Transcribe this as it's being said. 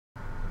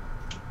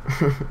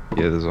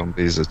Yeah, the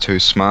zombies are too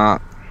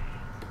smart.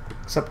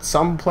 Except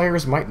some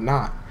players might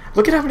not.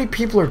 Look at how many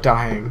people are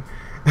dying.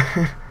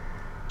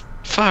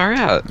 Far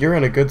out. You're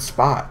in a good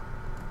spot.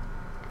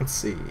 Let's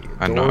see.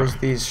 I know. Doors,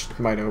 these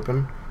might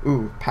open.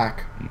 Ooh,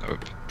 pack.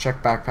 Nope.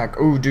 Check backpack.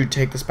 Ooh, dude,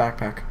 take this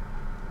backpack.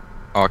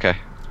 Oh, okay.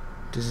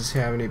 Does this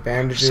have any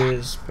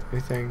bandages?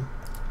 Anything?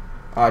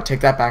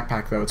 Take that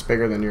backpack, though. It's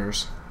bigger than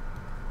yours.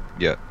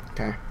 Yeah.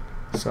 Okay.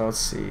 So, let's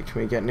see.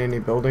 Can we get in any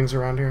buildings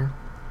around here?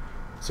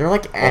 Is there,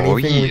 like,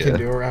 anything we can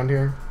do around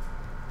here?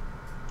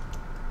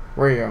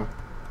 Where are you?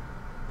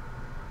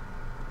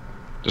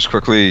 Just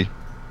quickly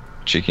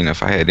checking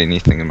if I had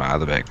anything in my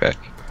other backpack.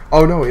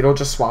 Oh, no, it'll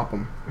just swap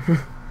them.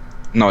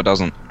 No, it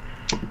doesn't.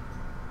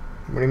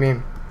 What do you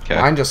mean? Okay.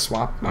 Mine just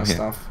swapped my I'm here.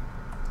 stuff.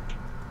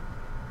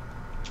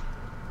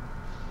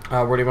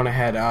 Where do you want to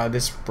head?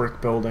 This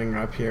brick building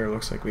up here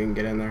looks like we can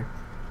get in there.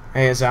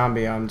 Hey, a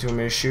zombie. Do you want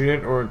me to shoot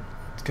it or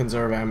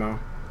conserve ammo?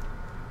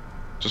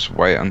 Just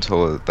wait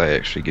until they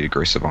actually get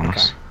aggressive on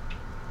us.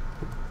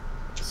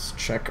 Let's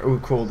check. Oh,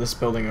 cool. This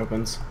building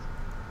opens.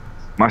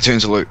 My turn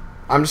to loot.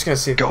 I'm just gonna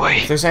see Go away.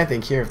 if there's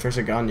anything here. If there's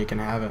a gun, you can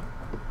have it.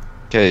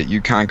 Okay,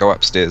 you can't go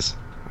upstairs.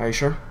 Are you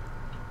sure?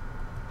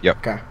 Yep.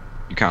 Okay.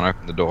 You can't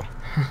open the door.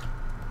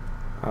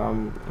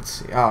 Let's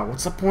see. Oh,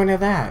 what's the point of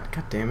that?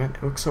 God damn it.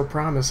 It looks so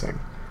promising.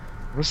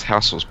 This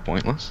house was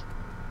pointless.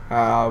 Do you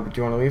want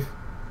to leave?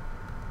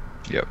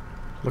 Yep.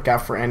 Look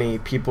out for any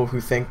people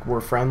who think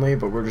we're friendly,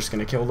 but we're just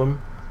gonna kill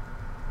them.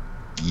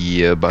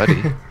 Yeah,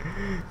 buddy.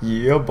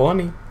 Yeah,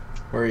 bunny.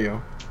 Where are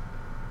you?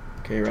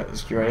 Okay, you ready?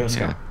 Let's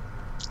go.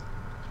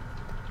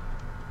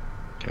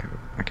 Okay.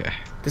 Okay.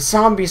 The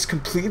zombie's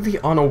completely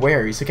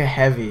unaware. He's like a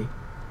heavy.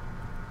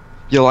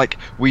 Yeah, like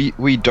we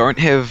don't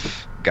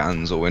have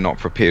guns or we're not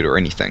prepared or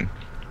anything,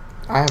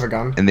 I have a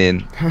gun. and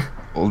then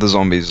all the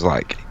zombies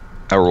like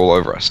are all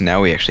over us.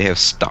 Now we actually have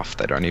stuff.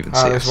 They don't even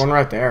see There's us. one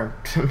right there.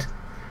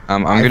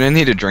 I'm gonna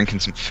need a drink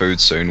and some food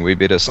soon. We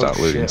better start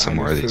Oh, looting shit, some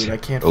more I of need these food. I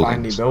can't buildings.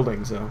 find any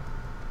buildings though.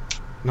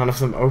 None of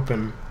them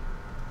open.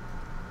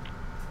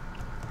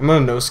 I'm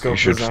gonna no scope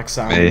should this next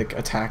follow time me. it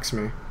attacks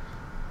me. You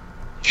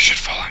should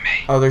follow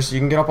me. Oh, you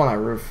can get up on that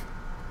roof.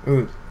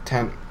 Ooh,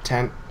 tent.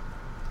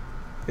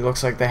 It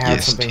looks like they had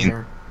Yes, something tent.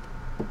 here.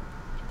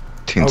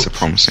 Tents are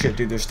promising. Shit,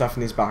 dude, there's stuff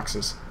in these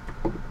boxes.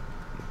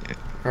 Yeah.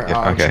 Or, Yeah,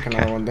 I'll okay, check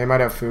another okay. one. They might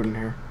have food in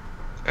here.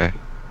 Okay.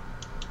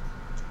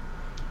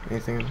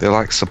 Anything? They're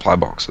like supply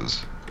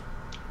boxes.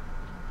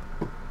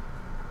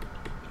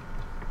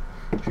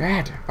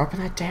 Dad, open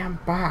that damn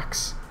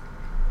box.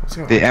 What's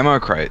going The on? ammo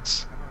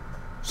crates.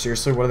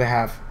 Seriously, what do they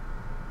have?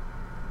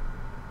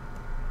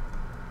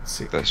 Let's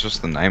see. That's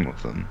just the name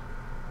of them.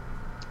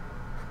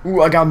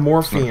 Ooh, I got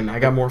morphine. I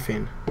got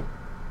morphine.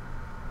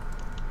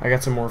 I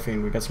got some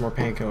morphine. We got some more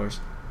painkillers.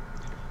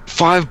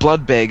 5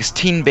 blood bags,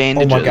 10 Oh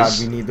bandages. my god,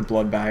 we need the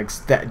blood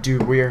bags. That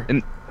dude, we're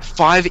And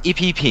 5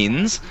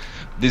 EpiPens.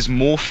 There's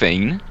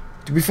morphine.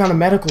 dude, we found a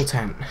medical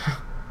tent.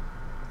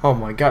 Oh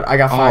my god, I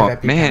got 5 Oh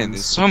EpiPens. man,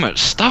 there's so much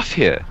stuff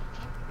here.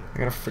 I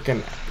got a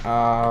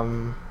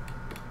freaking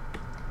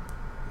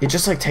It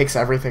just like takes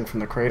everything from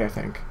the crate, I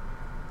think.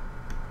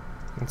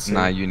 Let's see.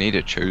 Nah, you need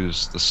to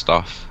choose the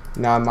stuff.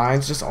 Nah,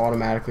 mine's just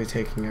automatically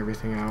taking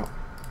everything out.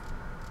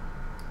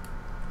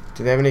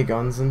 Do they have any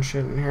guns and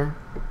shit in here?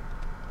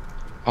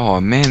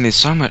 Oh man, there's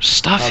so much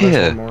stuff There's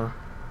here. one more.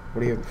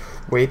 What do you...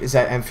 Wait, is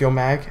that Enfield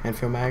mag?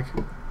 Enfield mag?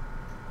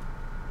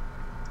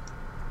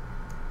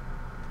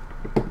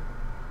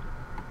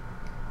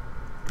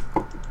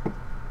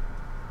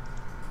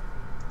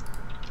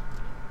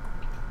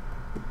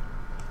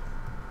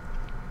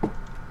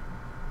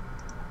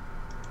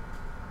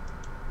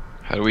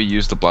 How do we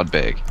use the blood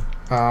bag?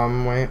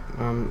 Wait.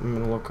 I'm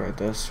gonna look at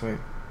this. Wait.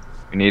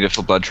 We need it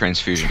for blood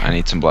transfusion. I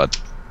need some blood.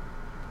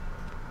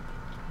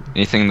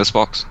 Anything in this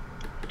box?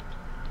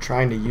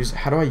 Trying to use it.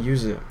 How do I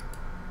use it?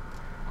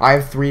 I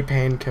have 3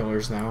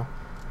 painkillers now.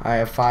 I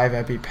have 5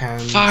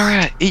 EpiPens. Far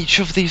out. Each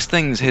of these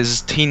things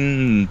has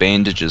 10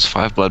 bandages,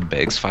 5 blood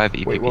bags, 5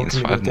 Wait, what EpiPens, can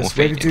we do 5 with this?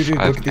 morphine, Wait, dude, and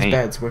 5 look at these pain.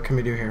 beds. What can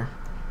we do here?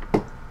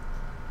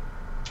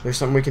 There's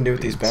something we can do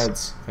with these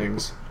beds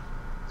things.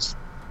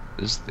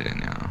 Is there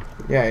now?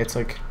 Yeah, it's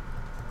like...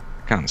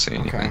 I can't see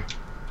anything. Okay.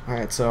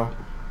 Alright, so...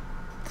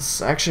 This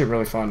is actually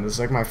really fun. This is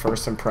like my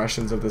first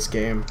impressions of this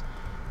game.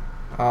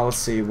 Let's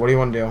see. What do you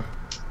want to do?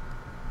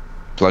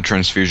 Blood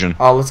transfusion.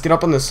 Let's get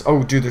up on this.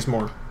 Oh, dude, there's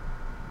more.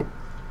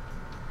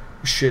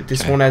 Shit,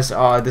 this Okay. one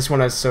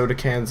has soda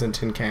cans and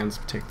tin cans.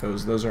 Take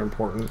those. Those are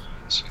important.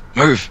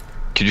 Move!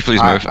 Could you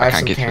please I move? have I some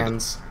can't get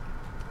cans.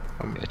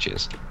 through. Yeah,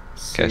 cheers.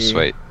 Let's Okay, see.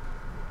 sweet.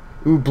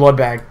 Ooh, blood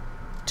bag.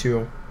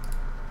 2.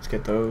 Let's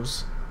get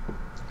those.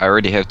 I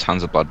already have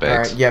tons of blood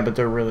bags. Alright, yeah, but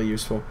they're really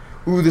useful.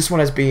 Ooh, this one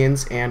has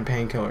beans and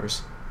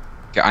painkillers.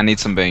 Okay, I need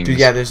some beans. Dude,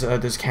 yeah, there's a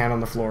can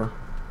on the floor.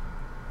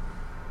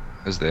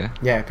 Is there?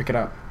 Yeah, pick it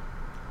up.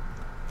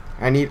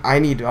 I need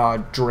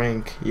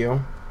drink.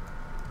 You?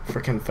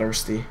 Freaking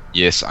thirsty.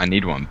 Yes, I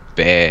need one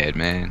bad,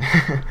 man.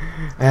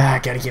 I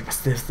gotta get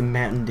myself some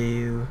Mountain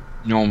Dew.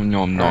 Nom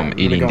nom nom. Alright, I'm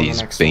gonna Eating go on the these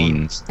next one.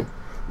 beans.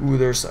 Ooh,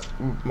 there's...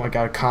 Ooh, my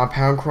god, a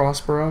compound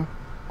crossbow?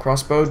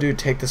 Crossbow, dude,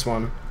 take this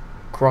one.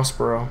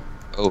 Crossbow.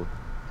 Oh,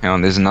 hang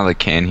on, there's another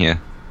can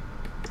here.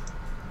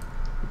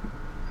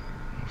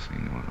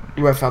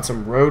 Ooh, I found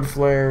some road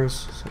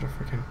flares. Is that a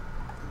freaking...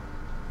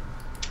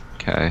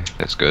 Okay,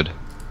 that's good.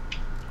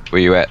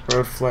 Where you at?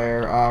 Road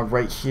flare.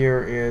 Right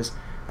here is...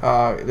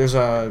 there's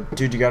a...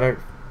 Dude, you gotta...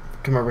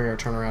 Come over here,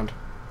 turn around.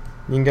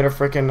 You can get a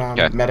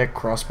freaking medic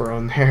crossbow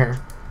in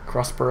there.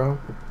 Crossbow?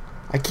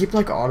 I keep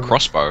like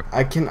Crossbow?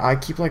 I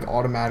keep like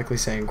automatically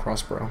saying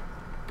crossbow.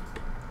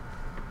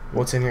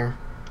 What's in here?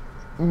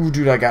 Ooh,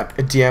 dude, I got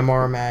a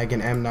DMR mag,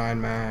 an M9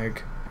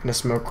 mag, and a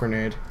smoke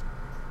grenade.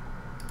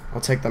 I'll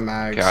take the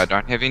mags. Okay, I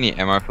don't have any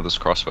ammo for this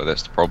crossbow,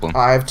 that's the problem.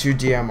 I have two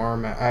DMR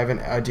mag. I have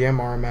a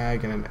DMR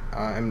mag and an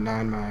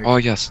M9 mag. Oh,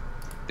 yes.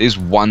 There's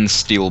one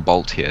steel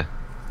bolt here.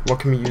 What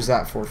can we use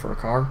that for a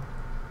car?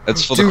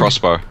 It's for the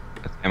crossbow.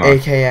 Ammo.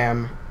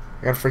 AKM.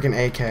 I got a freaking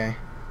AK.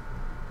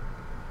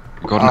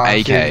 You got an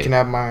AK? Here, you can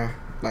have my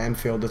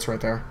Enfield, it's right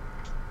there.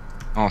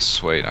 Oh,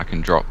 sweet. I can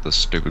drop this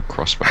stupid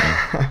crossbow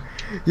now.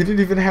 You didn't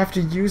even have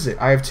to use it.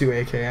 I have two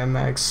AKM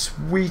mags.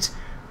 Sweet.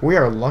 We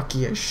are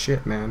lucky as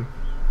shit, man.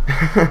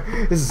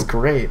 This is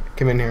great.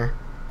 Come in here.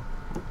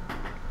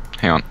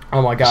 Hang on.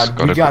 Oh my god,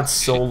 we got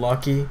so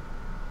lucky.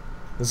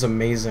 This is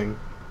amazing.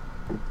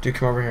 Dude,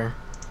 come over here.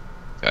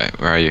 Okay,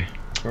 where are you?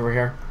 Over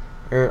here.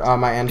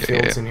 My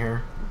Enfield's in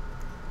here.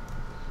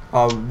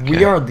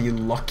 We are the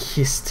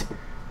luckiest.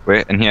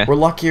 Where? In here? We're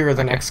luckier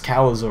than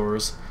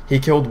Excaliburs. He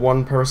killed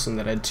one person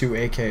that had two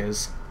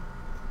AKs.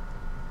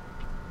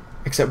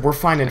 Except we're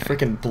finding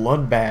freaking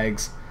blood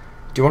bags.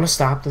 Do you want to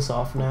stop this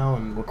off now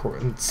and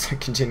record and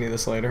continue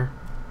this later?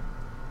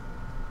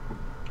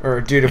 Or,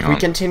 dude, if we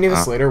continue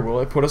this later, will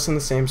it put us in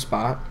the same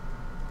spot?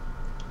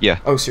 Yeah.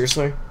 Oh,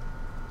 seriously?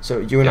 So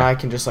you and I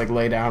can just, like,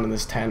 lay down in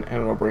this tent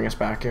and it'll bring us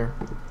back here?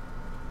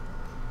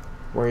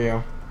 Where are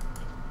you?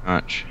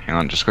 Much. Hang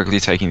on, just quickly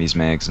taking these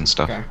mags and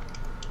stuff. Okay.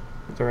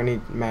 Are there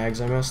any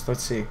mags I missed?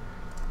 Let's see.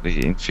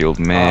 The Enfield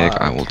mag,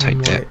 I will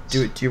take that.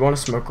 Do you want a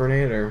smoke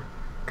grenade or...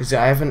 Because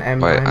I have an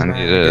M9 Wait,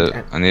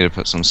 mag. I need to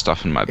put some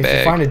stuff in my bag. If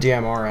you find a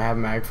DMR, I have a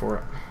mag for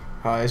it.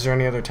 Is there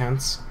any other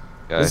tents?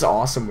 Okay. This is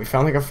awesome. We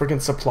found like a freaking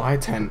supply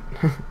tent.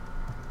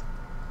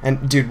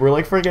 And dude, we're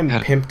like freaking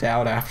pimped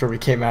out after we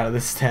came out of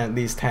this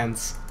these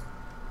tents.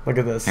 Look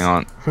at this. Hang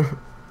on.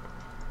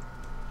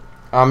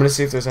 I'm gonna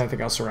see if there's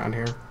anything else around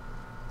here.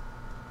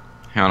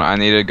 Hang on, I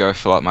need to go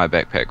fill up my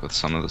backpack with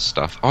some of this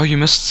stuff. Oh, you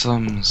missed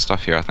some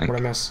stuff here, I think.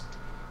 What'd I miss?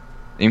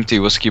 Empty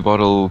whiskey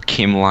bottle,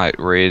 Chem Light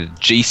Red,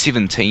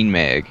 G17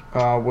 mag.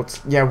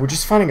 Yeah, we're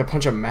just finding a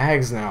bunch of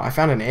mags now. I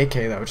found an AK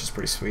though, which is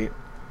pretty sweet.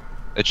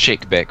 A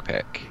check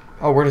backpack.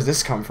 Oh, where does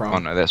this come from? Oh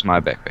no, that's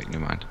my backpack,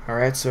 never mind.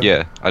 Alright, so...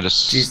 Yeah, I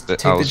just... take the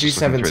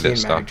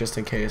G17 mag, just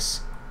in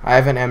case. I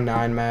have an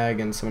M9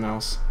 mag and someone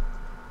else.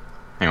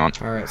 Hang on.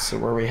 Alright, so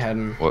where are we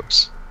heading?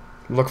 Whoops.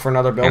 Look for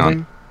another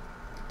building?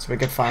 So we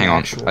can find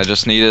actual... I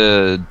just need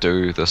to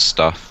do this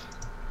stuff.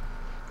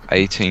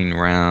 18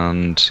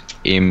 round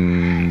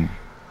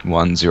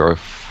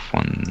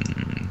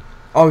M101.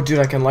 Oh, dude,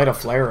 I can light a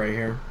flare right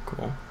here.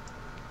 Cool.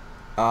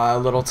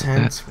 Little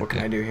tent. What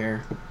can I do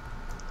here?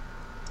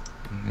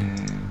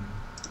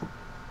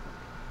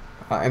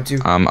 Empty.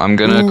 I'm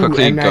gonna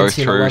quickly go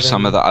through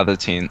some of the other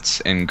tents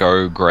and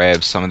go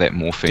grab some of that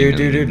morphine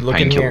and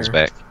painkillers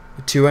back.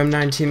 2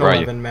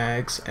 M1911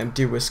 mags,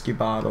 empty whiskey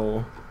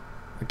bottle,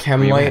 a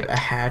chem light, a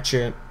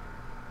hatchet,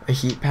 a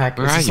heat pack.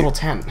 It's this little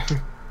tent. Do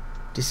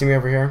you see me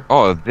over here?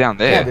 Oh, down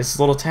there. Yeah, this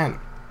little tent.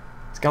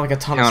 It's got like a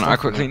ton of stuff. I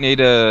quickly need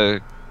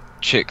to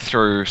check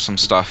through some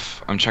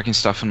stuff. I'm checking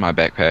stuff in my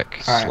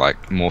backpack,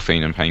 like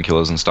morphine and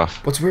painkillers and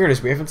stuff. What's weird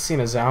is we haven't seen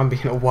a zombie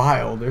in a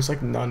while. There's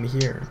like none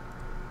here.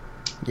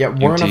 Yeah,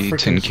 we're in a freaking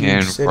tin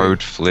can, huge city.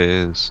 Road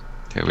flares.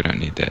 Okay, we don't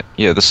need that.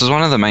 Yeah, this is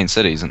one of the main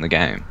cities in the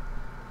game.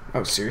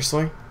 Oh,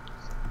 seriously?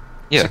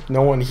 Yeah. There's like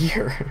no one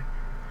here.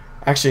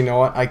 Actually, you know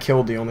what? I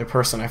killed the only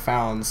person I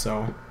found,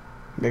 so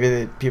maybe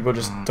the people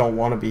just don't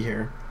want to be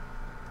here.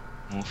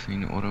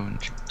 Morphine auto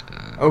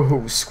injector.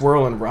 Oh,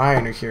 Squirrel and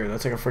Ryan are here.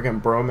 That's like a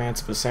freaking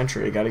bromance of a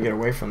century. You gotta get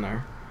away from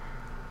there.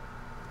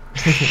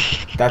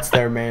 That's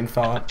their main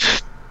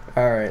thought.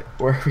 Alright,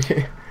 where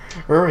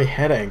are we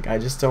heading? I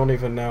just don't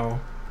even know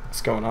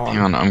what's going on. Hang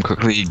on, I'm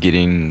quickly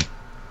getting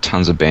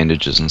tons of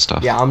bandages and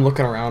stuff. Yeah, I'm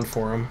looking around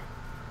for them.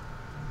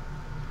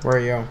 Where are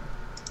you?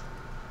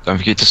 Don't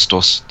forget to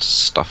store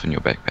stuff in your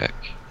backpack.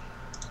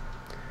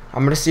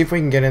 I'm gonna see if we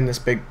can get in this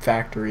big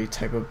factory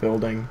type of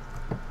building.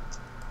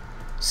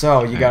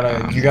 So, you got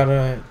a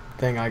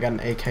thing, I got an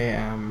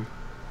AKM.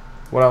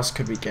 What else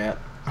could we get?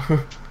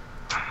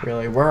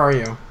 Really, where are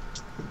you?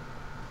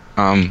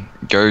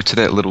 Go to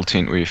that little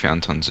tent where you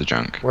found tons of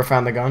junk. Where I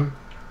found the gun?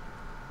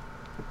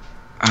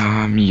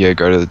 Yeah,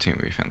 go to the tent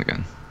where you found the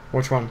gun.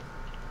 Which one?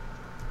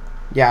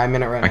 Yeah, I'm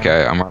in it right now.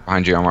 Okay, I'm right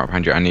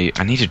behind you, I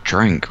need a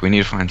drink. We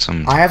need to find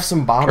some I have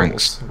some bottles.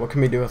 drinks. What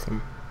can we do with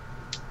them?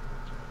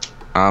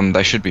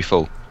 They should be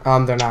full.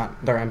 They're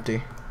not. They're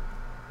empty.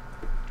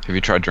 Have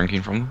you tried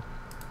drinking from them?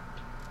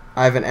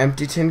 I have an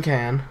empty tin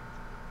can.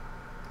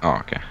 Oh,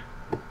 okay.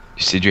 You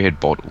said you had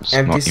bottles,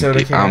 Empty not soda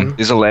empty. can.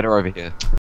 There's a ladder over here.